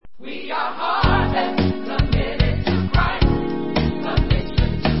We are harvest, committed to Christ,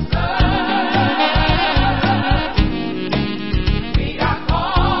 commission to serve. We are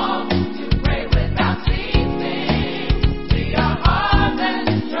called to pray without ceasing. We are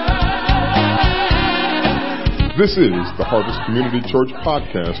Harvest Church. This is the Harvest Community Church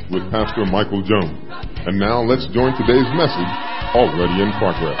podcast with Pastor Michael Jones. And now let's join today's message, already in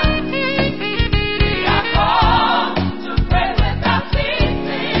progress.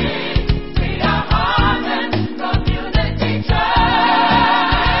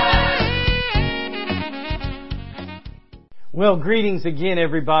 Well, greetings again,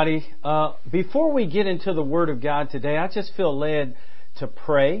 everybody. Before we get into the Word of God today, I just feel led to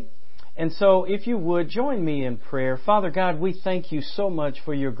pray. And so, if you would, join me in prayer. Father God, we thank you so much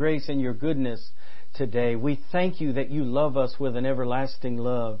for your grace and your goodness today. We thank you that you love us with an everlasting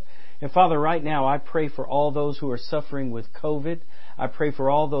love. And Father, right now, I pray for all those who are suffering with COVID. I pray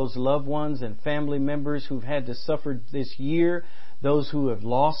for all those loved ones and family members who've had to suffer this year, those who have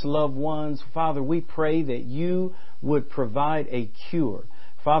lost loved ones. Father, we pray that you would provide a cure.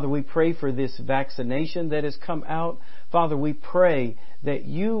 Father, we pray for this vaccination that has come out. Father, we pray that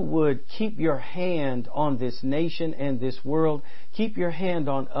you would keep your hand on this nation and this world. Keep your hand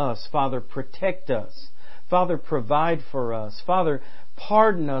on us. Father, protect us. Father, provide for us. Father,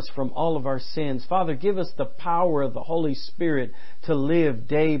 pardon us from all of our sins. Father, give us the power of the Holy Spirit to live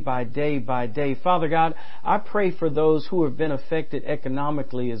day by day by day. Father God, I pray for those who have been affected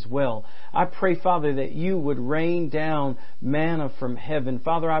economically as well. I pray, Father, that you would rain down manna from heaven.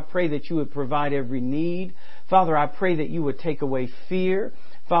 Father, I pray that you would provide every need. Father, I pray that you would take away fear.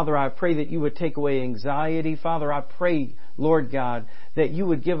 Father, I pray that you would take away anxiety. Father, I pray, Lord God, that you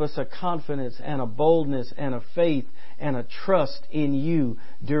would give us a confidence and a boldness and a faith and a trust in you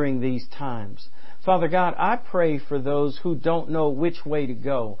during these times. Father God, I pray for those who don't know which way to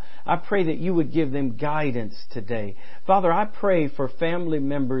go. I pray that you would give them guidance today. Father, I pray for family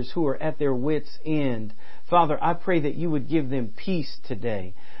members who are at their wits' end. Father, I pray that you would give them peace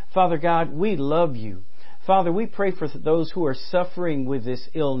today. Father God, we love you. Father, we pray for those who are suffering with this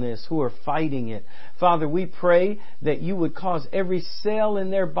illness, who are fighting it. Father, we pray that you would cause every cell in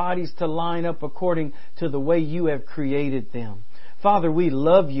their bodies to line up according to the way you have created them. Father, we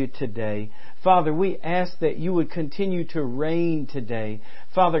love you today. Father, we ask that you would continue to reign today.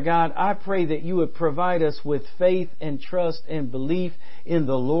 Father God, I pray that you would provide us with faith and trust and belief in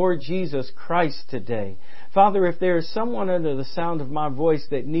the Lord Jesus Christ today. Father, if there is someone under the sound of my voice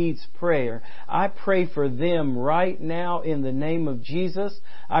that needs prayer, I pray for them right now in the name of Jesus.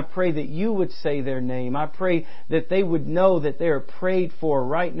 I pray that you would say their name. I pray that they would know that they are prayed for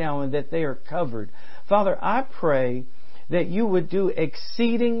right now and that they are covered. Father, I pray that you would do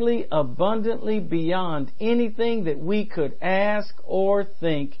exceedingly abundantly beyond anything that we could ask or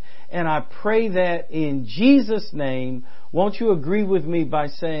think. And I pray that in Jesus' name. Won't you agree with me by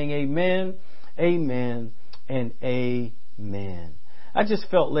saying amen, amen, and amen. I just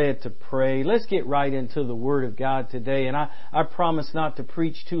felt led to pray. Let's get right into the Word of God today. And I promise not to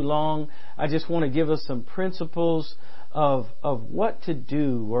preach too long. I just want to give us some principles of what to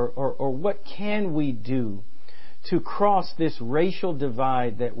do or what can we do to cross this racial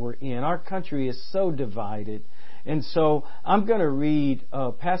divide that we're in. Our country is so divided. And so I'm going to read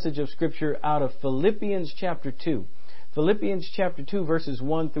a passage of Scripture out of Philippians chapter 2. Philippians chapter 2 verses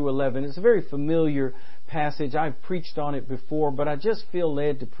 1 through 11. It's a very familiar passage. I've preached on it before, but I just feel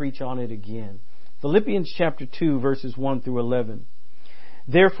led to preach on it again. Philippians chapter 2 verses 1 through 11.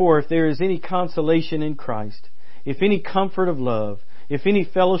 Therefore, if there is any consolation in Christ, if any comfort of love, if any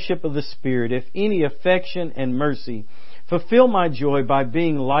fellowship of the Spirit, if any affection and mercy, fulfill my joy by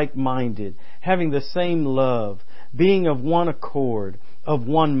being like-minded, having the same love, being of one accord, of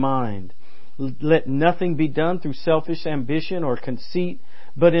one mind. Let nothing be done through selfish ambition or conceit,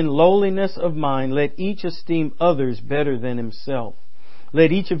 but in lowliness of mind let each esteem others better than himself.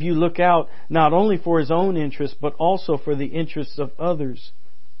 Let each of you look out not only for his own interest, but also for the interests of others.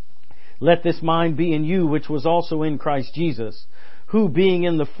 Let this mind be in you, which was also in Christ Jesus, who, being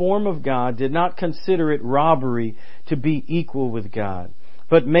in the form of God, did not consider it robbery to be equal with God,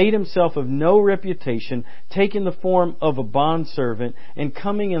 but made himself of no reputation, taking the form of a bondservant, and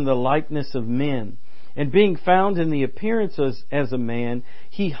coming in the likeness of men. And being found in the appearance as a man,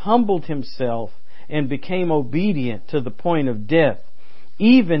 he humbled himself and became obedient to the point of death,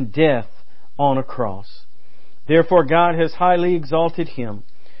 even death on a cross. Therefore God has highly exalted him,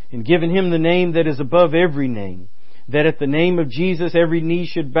 and given him the name that is above every name, that at the name of Jesus every knee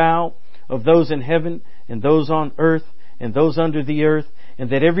should bow, of those in heaven and those on earth and those under the earth, and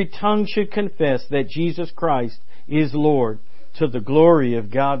that every tongue should confess that Jesus Christ is Lord, to the glory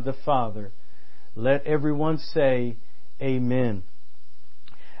of God the Father. Let everyone say, Amen.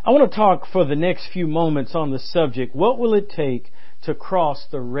 I want to talk for the next few moments on the subject, what will it take to cross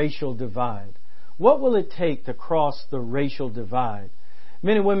the racial divide? What will it take to cross the racial divide?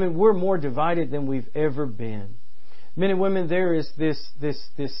 Men and women, we're more divided than we've ever been. Men and women, there is this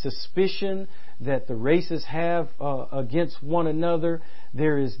suspicion that the races have against one another.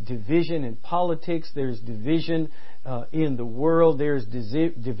 There is division in politics. There's division in the world. There's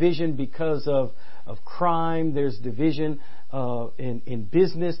division because of crime. There's division in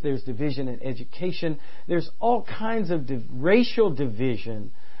business. There's division in education. There's all kinds of racial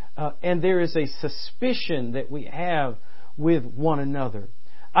division. And there is a suspicion that we have with one another.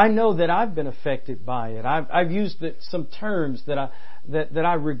 I know that I've been affected by it. I've used some terms that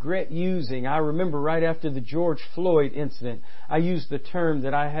I regret using. I remember right after the George Floyd incident, I used the term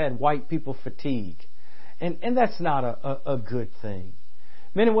that I had white people fatigue. And that's not a good thing.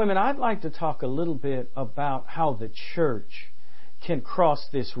 Men and women, I'd like to talk a little bit about how the church can cross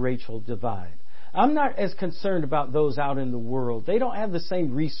this racial divide. I'm not as concerned about those out in the world. They don't have the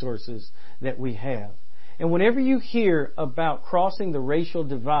same resources that we have. And whenever you hear about crossing the racial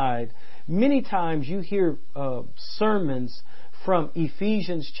divide, many times you hear sermons from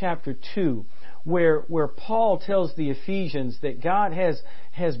Ephesians chapter 2, where Paul tells the Ephesians that God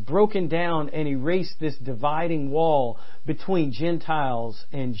has broken down and erased this dividing wall between Gentiles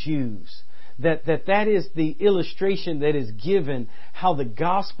and Jews. That is the illustration that is given how the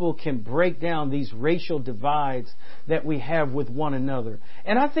gospel can break down these racial divides that we have with one another.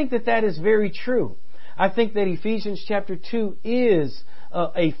 And I think that is very true. I think that Ephesians chapter 2 is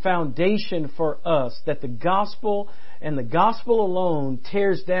a foundation for us, that the gospel and the gospel alone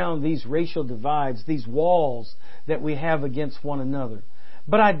tears down these racial divides, these walls that we have against one another.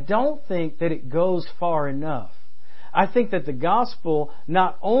 But I don't think that it goes far enough. I think that the gospel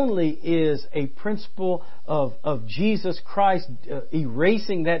not only is a principle of Jesus Christ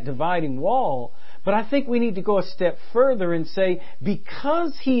erasing that dividing wall, but I think we need to go a step further and say,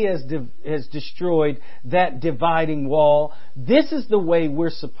 because He has destroyed that dividing wall, this is the way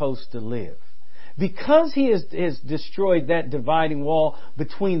we're supposed to live. Because He has destroyed that dividing wall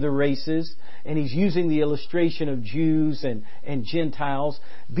between the races, and He's using the illustration of Jews and Gentiles,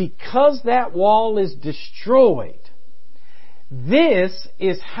 because that wall is destroyed, this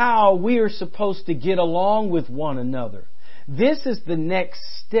is how we are supposed to get along with one another. This is the next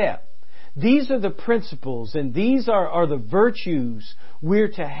step. These are the principles and these are the virtues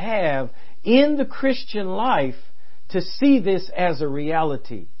we're to have in the Christian life to see this as a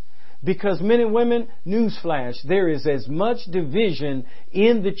reality. Because men and women, newsflash, there is as much division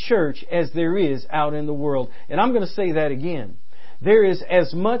in the church as there is out in the world. And I'm going to say that again. There is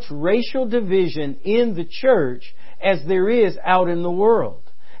as much racial division in the church as there is out in the world.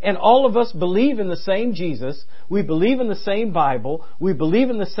 And all of us believe in the same Jesus. We believe in the same Bible. We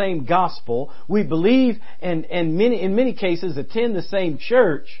believe in the same gospel. We believe and in many cases attend the same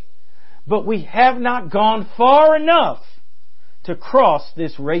church. But we have not gone far enough to cross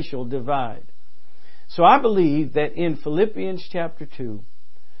this racial divide. So I believe that in Philippians chapter 2,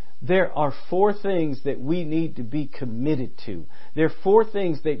 there are 4 things that we need to be committed to. There are 4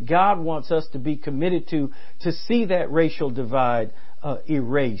 things that God wants us to be committed to see that racial divide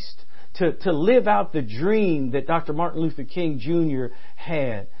erased. To live out the dream that Dr. Martin Luther King Jr.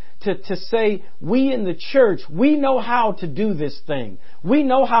 had. To say, we in the church, we know how to do this thing. We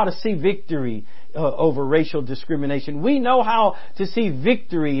know how to see victory over racial discrimination. We know how to see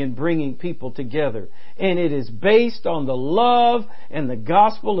victory in bringing people together. And it is based on the love and the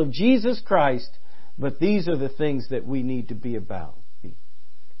gospel of Jesus Christ. But these are the things that we need to be about.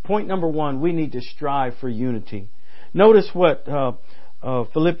 Point number 1, we need to strive for unity. Notice what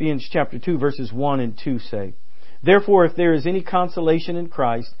Philippians chapter 2 verses 1 and 2 say. Therefore, if there is any consolation in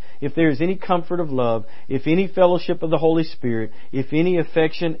Christ, if there is any comfort of love, if any fellowship of the Holy Spirit, if any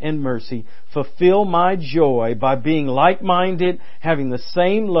affection and mercy, fulfill my joy by being like-minded, having the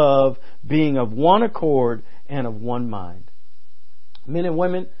same love, being of one accord and of one mind. Men and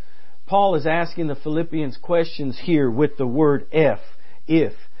women, Paul is asking the Philippians questions here with the word if.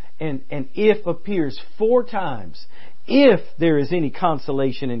 And if appears 4 times. If there is any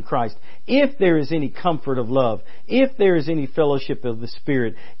consolation in Christ, if there is any comfort of love, if there is any fellowship of the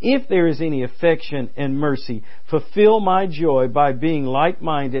Spirit, if there is any affection and mercy, fulfill my joy by being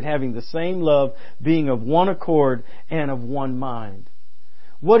like-minded, having the same love, being of one accord and of one mind.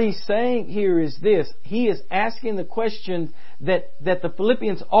 What he's saying here is this. He is asking the question that the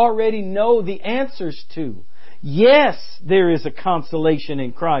Philippians already know the answers to. Yes, there is a consolation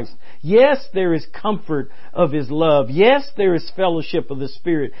in Christ. Yes, there is comfort of His love. Yes, there is fellowship of the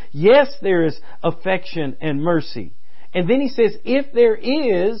Spirit. Yes, there is affection and mercy. And then he says, if there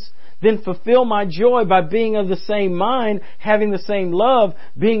is, then fulfill my joy by being of the same mind, having the same love,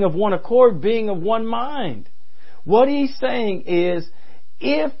 being of one accord, being of one mind. What he's saying is,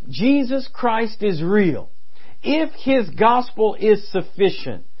 if Jesus Christ is real, if His gospel is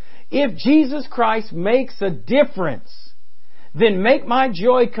sufficient, if Jesus Christ makes a difference, then make my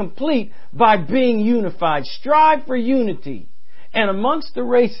joy complete by being unified. Strive for unity. And amongst the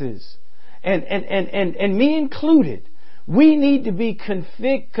races, and me included, we need to be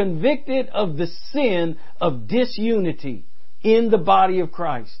convicted of the sin of disunity in the body of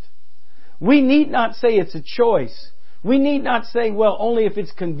Christ. We need not say it's a choice. We need not say, well, only if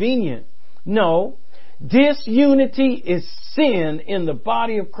it's convenient. No. Disunity is sin in the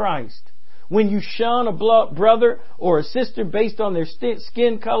body of Christ. When you shun a brother or a sister based on their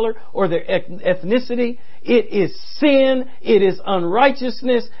skin color or their ethnicity, it is sin, it is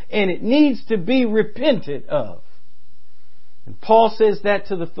unrighteousness, and it needs to be repented of. And Paul says that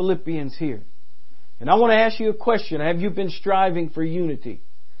to the Philippians here. And I want to ask you a question. Have you been striving for unity?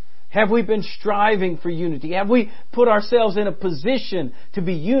 Have we been striving for unity? Have we put ourselves in a position to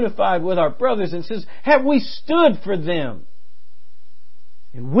be unified with our brothers and sisters? Have we stood for them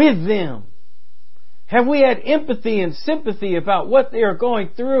and with them? Have we had empathy and sympathy about what they are going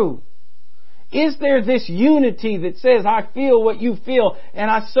through? Is there this unity that says, I feel what you feel and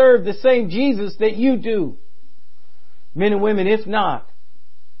I serve the same Jesus that you do? Men and women, if not,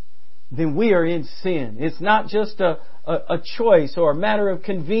 then we are in sin. It's not just a choice or a matter of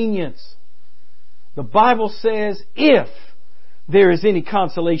convenience. The Bible says, if there is any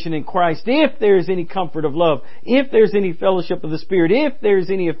consolation in Christ, if there is any comfort of love, if there's any fellowship of the Spirit, if there is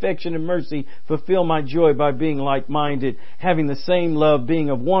any affection and mercy, fulfill my joy by being like-minded, having the same love, being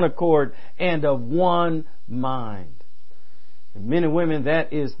of one accord and of one mind. And men and women,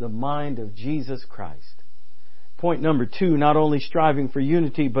 that is the mind of Jesus Christ. Point number 2, not only striving for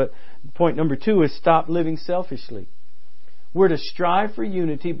unity, but point number 2 is stop living selfishly. We're to strive for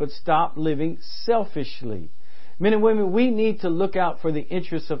unity, but stop living selfishly. Men and women, we need to look out for the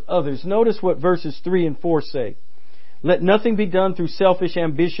interests of others. Notice what verses 3 and 4 say. Let nothing be done through selfish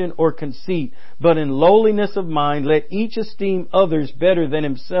ambition or conceit, but in lowliness of mind, let each esteem others better than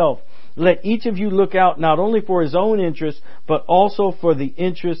himself. Let each of you look out not only for his own interests, but also for the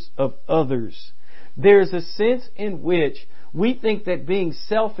interests of others. There's a sense in which we think that being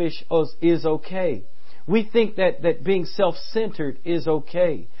selfish is okay. We think that being self-centered is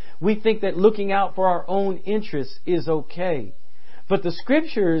okay. We think that looking out for our own interests is okay. But the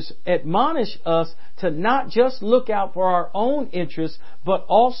Scriptures admonish us to not just look out for our own interests, but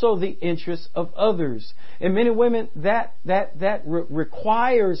also the interests of others. And men and women, that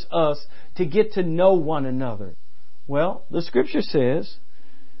requires us to get to know one another. Well, the Scripture says,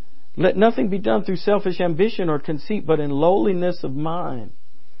 let nothing be done through selfish ambition or conceit, but in lowliness of mind.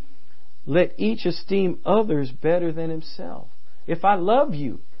 Let each esteem others better than himself. If I love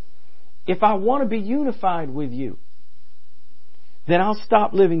you, if I want to be unified with you, then I'll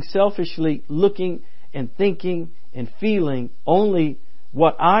stop living selfishly, looking and thinking and feeling only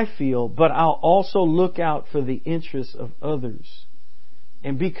what I feel, but I'll also look out for the interests of others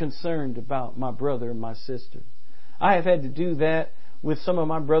and be concerned about my brother and my sister. I have had to do that with some of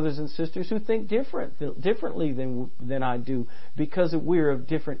my brothers and sisters who think differently than I do because we're of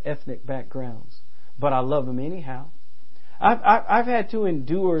different ethnic backgrounds. But I love them anyhow. I've had to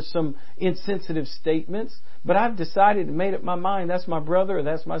endure some insensitive statements, but I've decided and made up my mind that's my brother or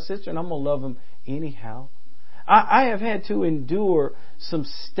that's my sister, and I'm going to love them anyhow. I have had to endure some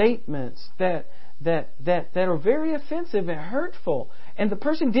statements that are very offensive and hurtful, and the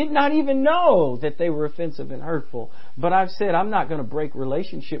person did not even know that they were offensive and hurtful. But I've said I'm not going to break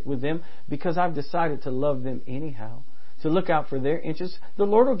relationship with them because I've decided to love them anyhow, to look out for their interests. The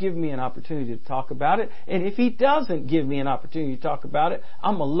Lord will give me an opportunity to talk about it, and if He doesn't give me an opportunity to talk about it,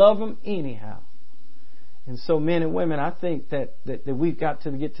 I'm going to love them anyhow. And so, men and women, I think that we've got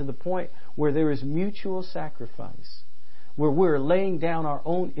to get to the point where there is mutual sacrifice, where we're laying down our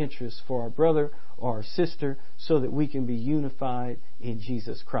own interests for our brother or our sister so that we can be unified in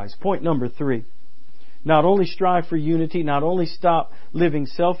Jesus Christ. Point number 3. Not only strive for unity, not only stop living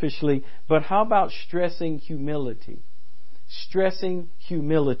selfishly, but how about stressing humility? Stressing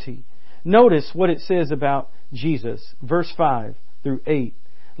humility. Notice what it says about Jesus. Verse 5 through 8.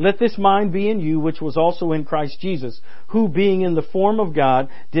 Let this mind be in you, which was also in Christ Jesus, who being in the form of God,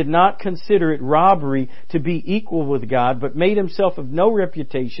 did not consider it robbery to be equal with God, but made himself of no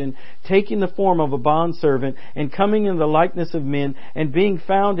reputation, taking the form of a bondservant, and coming in the likeness of men, and being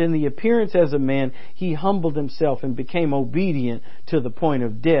found in the appearance as a man, he humbled himself and became obedient to the point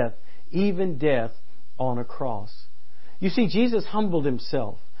of death, even death on a cross. You see, Jesus humbled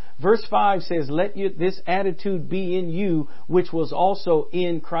himself. Verse 5 says, let this attitude be in you, which was also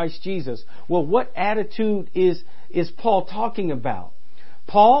in Christ Jesus. Well, what attitude is Paul talking about?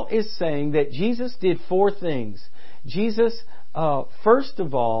 Paul is saying that Jesus did 4 things. Jesus, first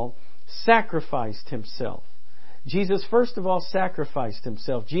of all, sacrificed himself. Jesus, first of all, sacrificed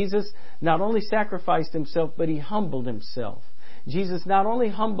himself. Jesus not only sacrificed himself, but he humbled himself. Jesus not only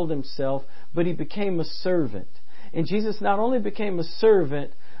humbled himself, but he became a servant. And Jesus not only became a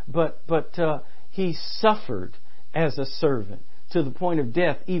servant, but he suffered as a servant to the point of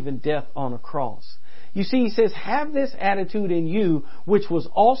death, even death on a cross. You see, he says, have this attitude in you, which was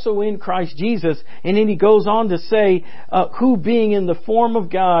also in Christ Jesus. And then he goes on to say, who being in the form of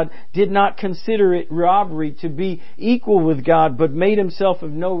God did not consider it robbery to be equal with God, but made himself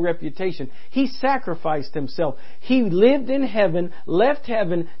of no reputation. He sacrificed himself. He lived in heaven, left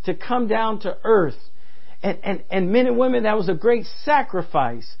heaven to come down to earth. And men and women, that was a great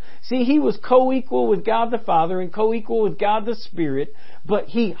sacrifice. See, he was co-equal with God the Father and co-equal with God the Spirit, but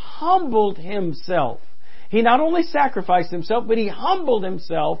he humbled himself. He not only sacrificed himself, but he humbled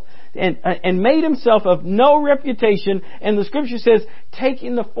himself and made himself of no reputation. And the scripture says,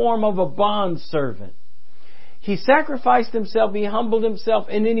 taking the form of a bondservant. He sacrificed himself, he humbled himself,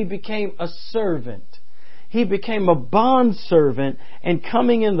 and then he became a servant. He became a bondservant, and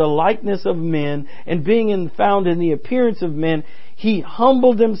coming in the likeness of men and being found in the appearance of men, he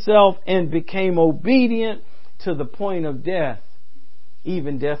humbled himself and became obedient to the point of death,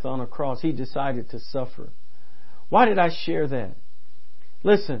 even death on a cross. He decided to suffer. Why did I share that?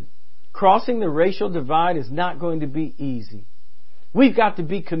 Listen, crossing the racial divide is not going to be easy. We've got to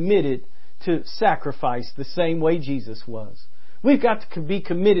be committed to sacrifice the same way Jesus was. We've got to be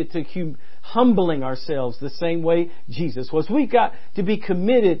committed to humbling ourselves the same way Jesus was. We've got to be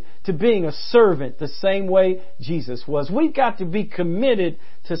committed to being a servant the same way Jesus was. We've got to be committed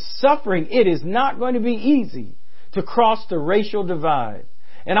to suffering. It is not going to be easy to cross the racial divide.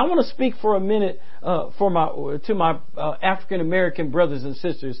 And I want to speak for a minute to my African American brothers and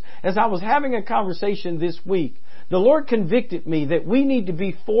sisters. As I was having a conversation this week, the Lord convicted me that we need to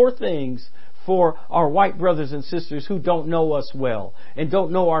be 4 things for our white brothers and sisters who don't know us well and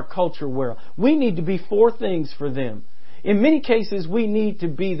don't know our culture well. We need to be 4 things for them. In many cases, we need to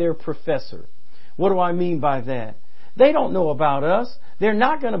be their professor. What do I mean by that? They don't know about us. They're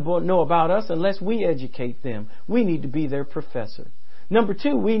not going to know about us unless we educate them. We need to be their professor. Number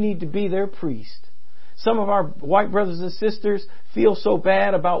 2, we need to be their priest. Some of our white brothers and sisters feel so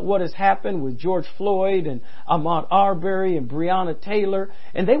bad about what has happened with George Floyd and Ahmaud Arbery and Breonna Taylor,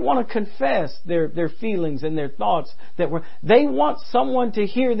 and they want to confess their feelings and their thoughts they want someone to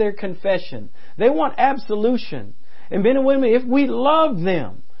hear their confession. They want absolution. And men and women, if we love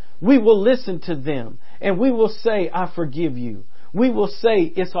them, we will listen to them and we will say, I forgive you. We will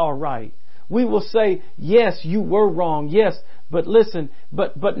say, it's all right. We will say, yes, you were wrong. Yes, but listen,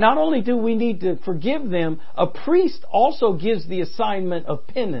 but not only do we need to forgive them, a priest also gives the assignment of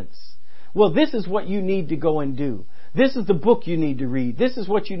penance. Well, this is what you need to go and do. This is the book you need to read. This is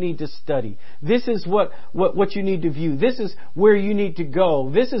what you need to study. This is what you need to view. This is where you need to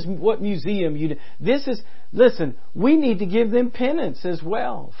go. This is what museum listen, we need to give them penance as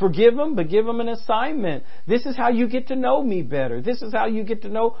well. Forgive them, but give them an assignment. This is how you get to know me better. This is how you get to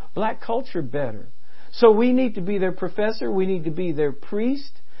know black culture better. So we need to be their professor. We need to be their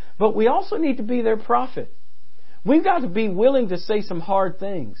priest. But we also need to be their prophet. We've got to be willing to say some hard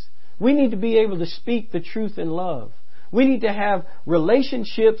things. We need to be able to speak the truth in love. We need to have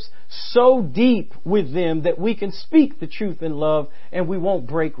relationships so deep with them that we can speak the truth in love and we won't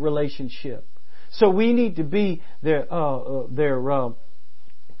break relationship. So we need to be their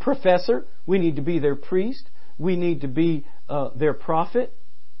professor. We need to be their priest. We need to be their prophet.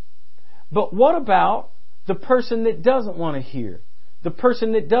 But what about the person that doesn't want to hear? The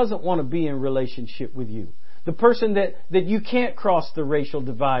person that doesn't want to be in relationship with you? The person that you can't cross the racial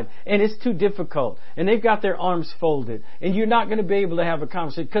divide and it's too difficult and they've got their arms folded and you're not going to be able to have a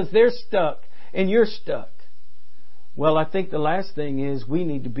conversation because they're stuck and you're stuck. Well, I think the last thing is we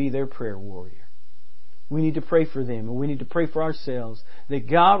need to be their prayer warrior. We need to pray for them and we need to pray for ourselves that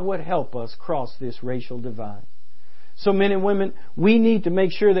God would help us cross this racial divide. So men and women, we need to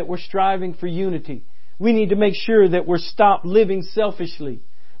make sure that we're striving for unity. We need to make sure that we're stopped living selfishly.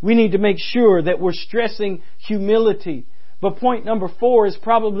 We need to make sure that we're stressing humility. But point number 4 is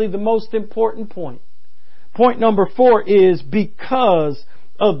probably the most important point. Point number 4 is because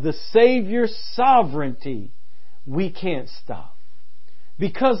of the Savior's sovereignty, we can't stop.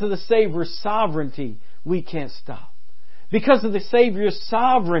 Because of the Savior's sovereignty, we can't stop. Because of the Savior's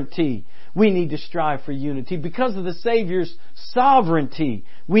sovereignty, we need to strive for unity. Because of the Savior's sovereignty,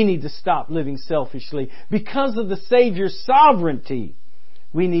 we need to stop living selfishly. Because of the Savior's sovereignty,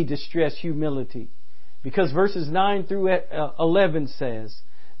 we need to stress humility. Because verses 9 through 11 says,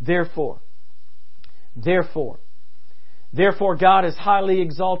 Therefore God has highly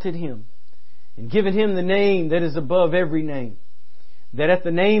exalted Him and given Him the name that is above every name, that at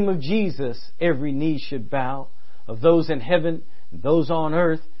the name of Jesus every knee should bow, of those in heaven, and those on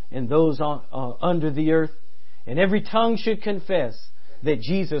earth, and those under the earth, and every tongue should confess that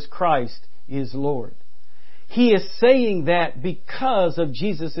Jesus Christ is Lord. He is saying that because of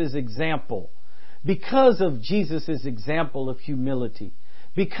Jesus' example, because of Jesus' example of humility,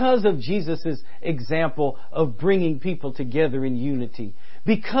 because of Jesus' example of bringing people together in unity,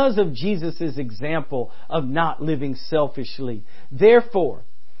 because of Jesus' example of not living selfishly. Therefore,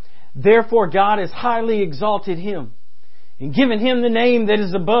 God has highly exalted Him and given Him the name that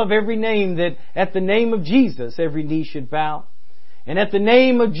is above every name, that at the name of Jesus every knee should bow, and at the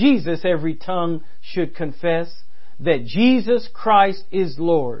name of Jesus every tongue should confess that Jesus Christ is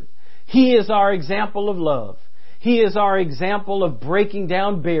Lord. He is our example of love. He is our example of breaking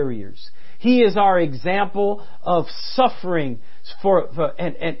down barriers. He is our example of suffering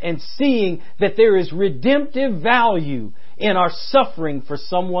and seeing that there is redemptive value in our suffering for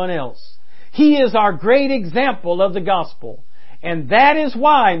someone else. He is our great example of the gospel. And that is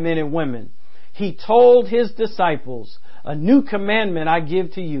why, men and women, He told His disciples, a new commandment I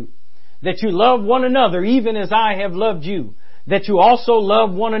give to you, that you love one another even as I have loved you, that you also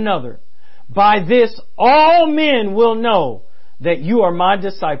love one another. By this all men will know that you are my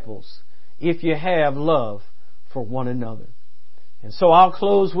disciples, if you have love for one another. And so I'll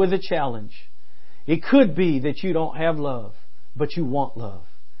close with a challenge. It could be that you don't have love, but you want love.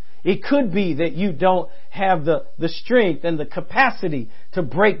 It could be that you don't have the strength and the capacity to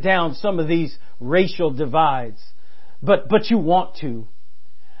break down some of these racial divides, but you want to.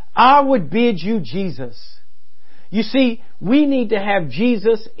 I would bid you Jesus. You see, we need to have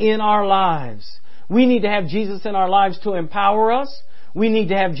Jesus in our lives. We need to have Jesus in our lives to empower us. We need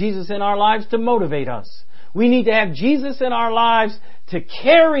to have Jesus in our lives to motivate us. We need to have Jesus in our lives to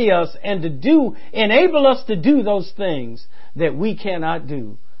carry us and to enable us to do those things that we cannot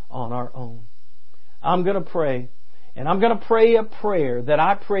do on our own. I'm going to pray, and I'm going to pray a prayer that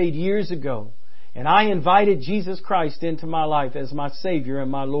I prayed years ago. And I invited Jesus Christ into my life as my Savior and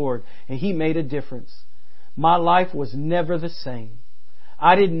my Lord, and He made a difference. My life was never the same.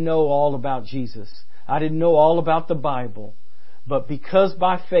 I didn't know all about Jesus. I didn't know all about the Bible. But because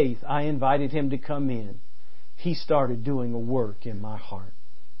by faith I invited Him to come in, He started doing a work in my heart.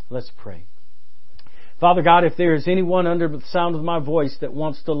 Let's pray. Father God, if there is anyone under the sound of my voice that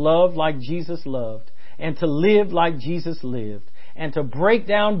wants to love like Jesus loved, and to live like Jesus lived, and to break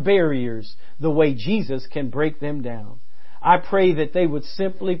down barriers the way Jesus can break them down, I pray that they would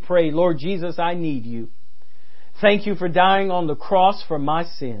simply pray, Lord Jesus, I need You. Thank You for dying on the cross for my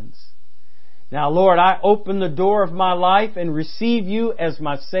sins. Now, Lord, I open the door of my life and receive You as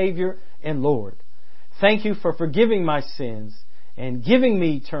my Savior and Lord. Thank You for forgiving my sins and giving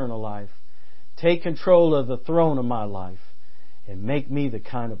me eternal life. Take control of the throne of my life and make me the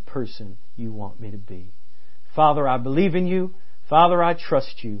kind of person You want me to be. Father, I believe in You. Father, I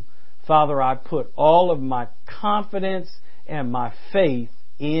trust You. Father, I put all of my confidence and my faith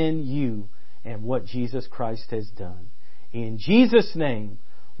in You and what Jesus Christ has done. In Jesus' name,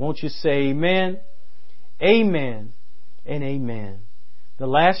 won't you say amen, amen, and amen. The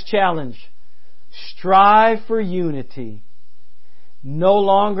last challenge, strive for unity. No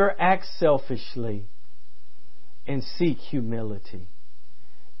longer act selfishly, and seek humility.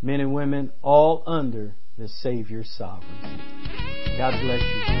 Men and women, all under the Savior's sovereignty. God bless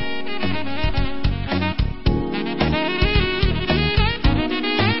you.